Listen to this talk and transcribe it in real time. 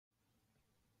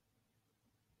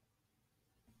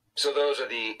So those are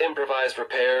the improvised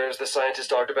repairs the scientist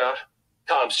talked about?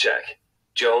 Comms check.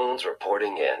 Jones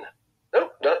reporting in.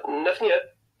 Nope, nothing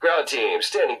yet. Ground team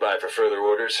standing by for further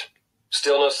orders.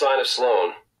 Still no sign of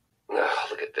Sloan. Oh,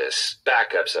 look at this.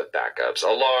 Backups of backups.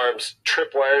 Alarms,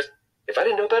 tripwires. If I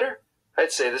didn't know better,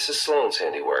 I'd say this is Sloan's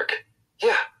handiwork.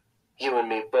 Yeah, you and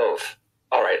me both.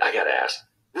 All right, I gotta ask.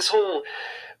 This whole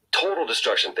total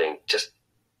destruction thing just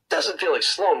doesn't feel like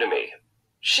Sloan to me.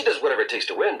 She does whatever it takes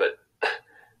to win, but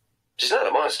she's not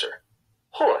a monster.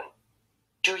 Hold on.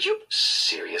 Do you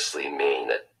seriously mean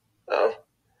that? Well,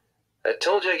 I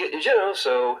told you I'd get you Geno,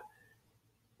 so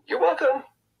you're welcome.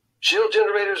 Shield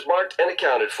generators marked and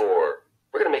accounted for.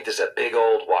 We're gonna make this a big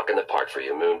old walk in the park for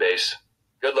you, Moonbase.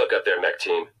 Good luck up there, mech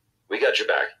team. We got your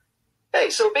back. Hey,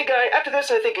 so big guy, after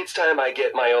this I think it's time I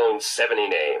get my own 70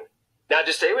 name. Now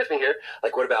just stay with me here.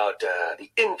 Like what about the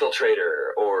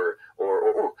Infiltrator or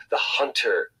the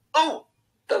Hunter? Ooh,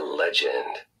 the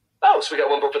Legend. Oh, so we got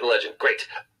one more for the Legend. Great.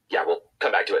 Yeah, we'll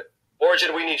come back to it.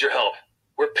 Origin, we need your help.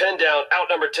 We're pinned down,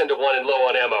 outnumbered 10 to 1 and low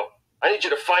on ammo. I need you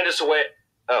to find us a way.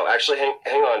 Oh, actually,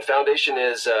 hang on. Foundation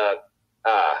is,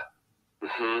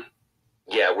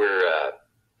 Yeah,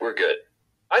 we're good.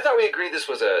 I thought we agreed this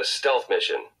was a stealth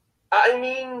mission. I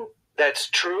mean, that's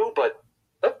true, but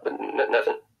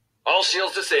nothing. All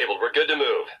shields disabled. We're good to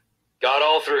move. Got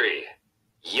all 3.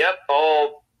 Yep,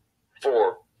 all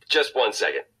 4. Just 1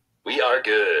 second. We are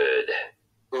good.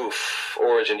 Oof,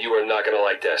 Origin, you are not going to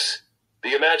like this.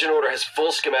 The Imagine Order has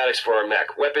full schematics for our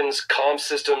mech. Weapons, comm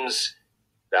systems,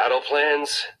 battle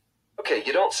plans. Okay,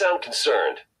 you don't sound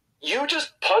concerned. You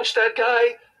just punched that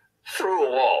guy through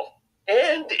a wall.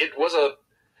 And it was a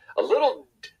little...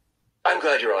 I'm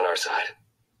glad you're on our side.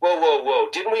 Whoa.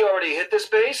 Didn't we already hit this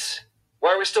base?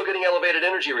 Why are we still getting elevated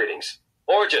energy readings?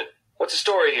 Origin, what's the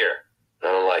story here? I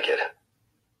don't like it.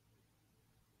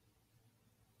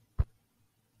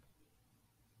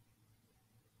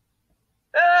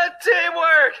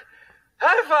 Teamwork!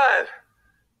 High five!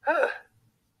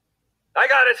 I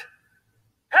got it.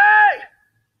 Hey!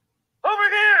 Over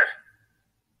here!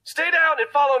 Stay down and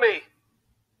follow me.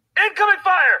 Incoming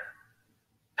fire!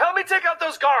 Help me take out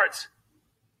those guards.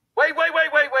 Wait.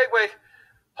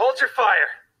 Hold your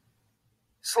fire.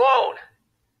 Sloan,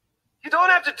 you don't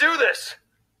have to do this.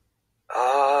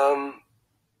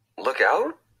 Look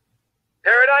out?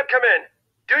 Paradigm, come in.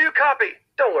 Do you copy?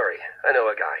 Don't worry, I know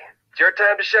a guy. It's your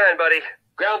time to shine, buddy.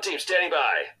 Ground team standing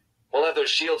by. We'll have those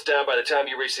shields down by the time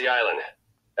you reach the island.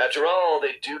 After all,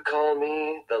 they do call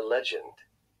me the Legend.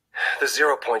 The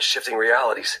 0 point shifting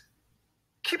realities.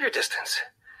 Keep your distance.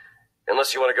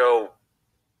 Unless you want to go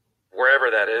wherever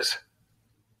that is.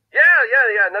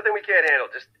 Yeah, nothing we can't handle.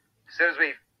 Just as soon as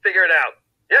we figure it out.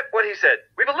 Yep, what he said.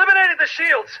 We've eliminated the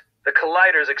shields. The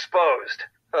collider's exposed.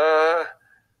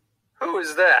 Who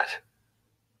is that?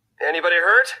 Anybody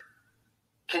hurt?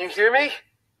 Can you hear me?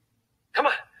 Come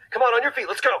on your feet,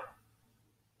 let's go.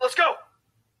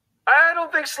 I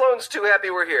don't think Sloan's too happy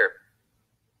we're here.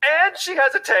 And she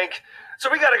has a tank, so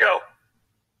we gotta go.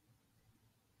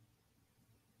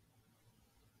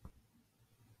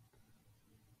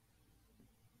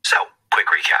 So, quick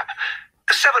recap.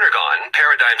 The 7 are gone,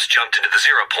 Paradigm's jumped into the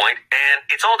 0 point, and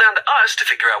it's all down to us to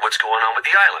figure out what's going on with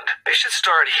the island. They should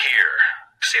start here.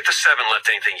 See if the 7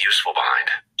 left anything useful behind.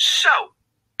 So,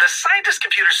 the scientist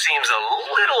computer seems a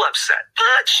little upset,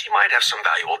 but she might have some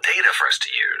valuable data for us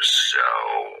to use, so...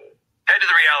 Head to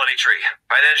the reality tree.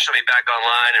 By then she'll be back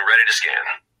online and ready to scan.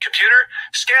 Computer,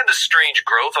 scan the strange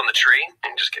growth on the tree,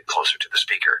 and just get closer to the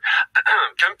speaker.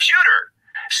 Computer,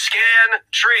 scan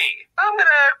tree. I'm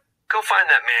gonna go find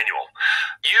that manual.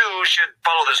 You should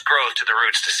follow this growth to the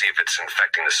roots to see if it's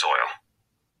infecting the soil.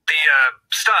 The,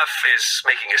 stuff is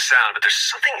making a sound, but there's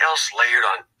something else layered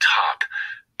on top.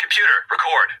 Computer,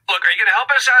 record. Look, are you going to help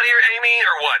us out here, Amy,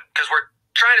 or what? Because we're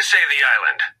trying to save the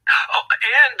island. Oh,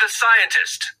 and the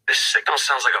scientist. This signal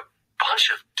sounds like a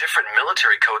bunch of different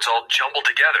military codes all jumbled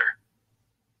together.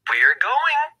 We're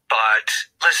going, but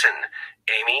listen,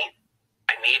 Amy,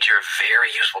 I need your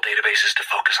very useful databases to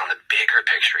focus on the bigger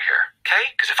picture here, okay?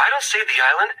 Because if I don't save the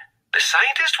island, the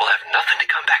scientist will have nothing to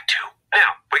come back to.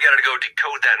 Now, we gotta go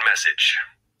decode that message.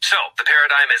 So, the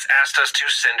Paradigm has asked us to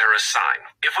send her a sign.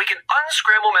 If we can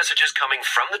unscramble messages coming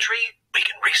from the tree, we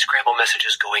can re-scramble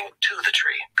messages going to the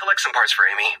tree. Collect some parts for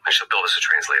Amy, and she'll build us a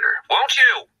translator. Won't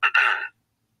you?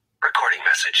 Recording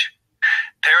message.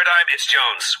 Paradigm, it's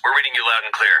Jones. We're reading you loud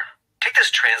and clear. Take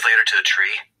this translator to the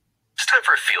tree. It's time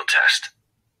for a field test.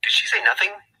 Did she say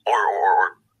nothing?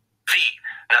 Or V,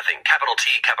 nothing, capital T,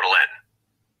 capital N.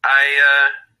 I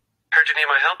heard you need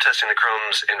my help testing the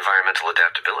chrome's environmental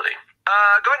adaptability.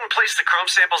 Go ahead and place the chrome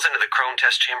samples into the chrome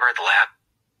test chamber at the lab.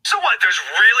 So what, there's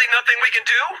really nothing we can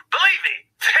do? Believe me,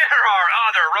 there are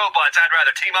other robots I'd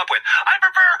rather team up with. I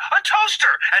prefer a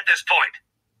toaster at this point.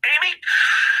 Amy?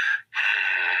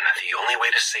 The only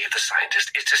way to save the scientist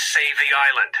is to save the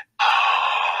island.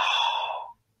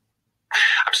 Oh.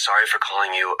 I'm sorry for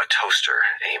calling you a toaster,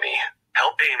 Amy.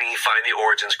 Help Amy find the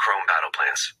Origin's chrome battle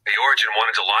plans. The Origin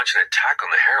wanted to launch an attack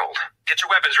on the Herald. Get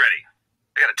your weapons ready.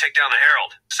 We gotta take down the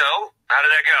Herald. So, how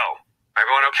did that go?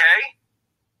 Everyone okay?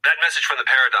 That message from the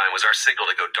Paradigm was our signal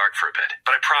to go dark for a bit.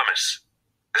 But I promise,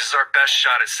 this is our best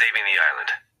shot at saving the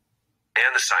island.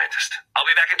 And the scientist. I'll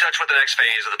be back in touch when the next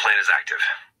phase of the plan is active.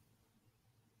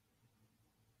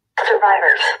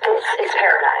 Survivors, this is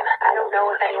Paradigm. I don't know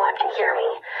if anyone can hear me,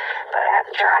 but I have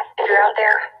to try. If you're out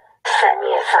there, send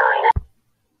me a sign.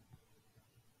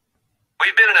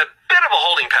 We've been in a bit of a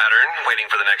holding pattern, waiting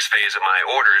for the next phase of my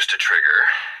orders to trigger.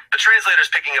 The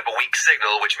translator's picking up a weak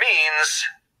signal, which means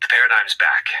the Paradigm's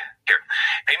back. Here,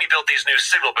 Amy built these new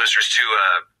signal boosters to,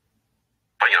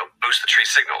 boost the tree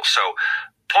signal. So,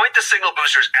 point the signal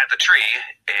boosters at the tree,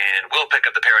 and we'll pick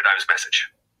up the Paradigm's message.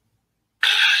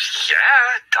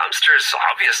 Yeah, dumpsters,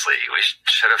 obviously. We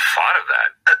should have thought of that.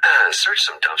 Search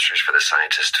some dumpsters for the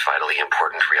scientist's vitally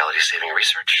important reality-saving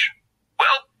research.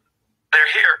 Well, they're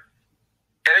here.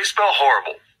 And they smell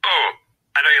horrible.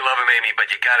 I know you love him, Amy, but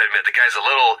you gotta admit, the guy's a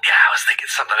little... Yeah, I was thinking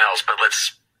something else, but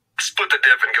let's split the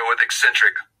diff and go with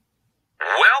eccentric.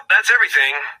 Well, that's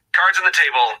everything. Cards on the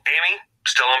table. Amy,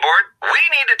 still on board? We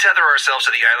need to tether ourselves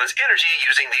to the island's energy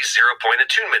using these zero-point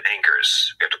attunement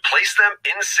anchors. We have to place them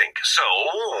in sync. So,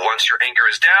 once your anchor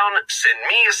is down, send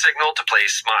me a signal to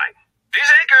place mine. These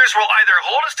anchors will either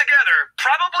hold us together,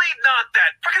 probably not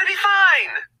that. We're gonna be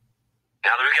fine.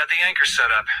 Now that we've got the anchor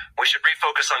set up, we should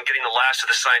refocus on getting the last of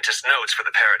the scientist's notes for the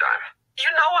Paradigm. You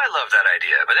know I love that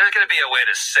idea, but there's going to be a way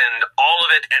to send all of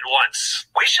it at once.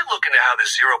 We should look into how the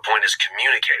zero point is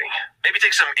communicating. Maybe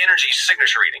take some energy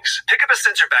signature readings. Pick up a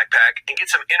sensor backpack and get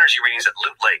some energy readings at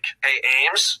Loot Lake. Hey,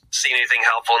 Ames, seen anything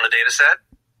helpful in the data set?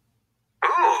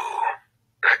 Ooh,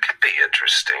 that could be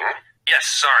interesting. Yes,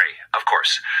 sorry, of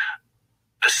course.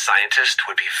 The scientist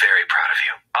would be very proud of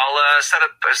you. I'll set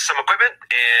up some equipment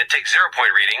and take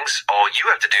zero-point readings. All you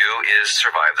have to do is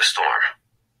survive the storm.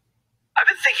 I've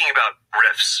been thinking about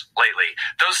rifts lately.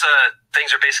 Those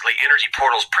things are basically energy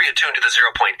portals pre-attuned to the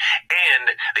zero point and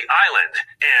the island.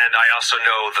 And I also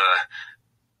know the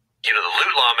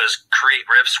loot llamas create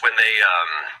rifts when they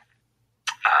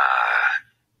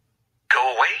go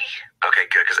away. Okay,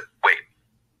 good. Wait,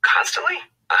 constantly?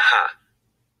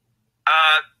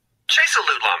 Chase a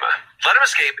loot llama. Let him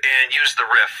escape and use the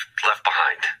rift left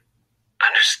behind.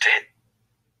 Understand?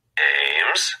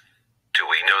 Ames? Do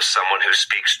we know someone who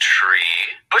speaks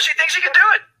tree? Bushy thinks he can do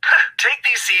it. Take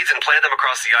these seeds and plant them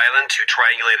across the island to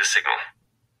triangulate a signal.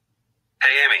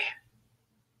 Hey, Amy.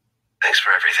 Thanks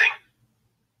for everything.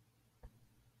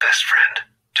 Best friend.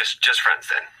 Just friends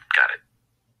then. Got it.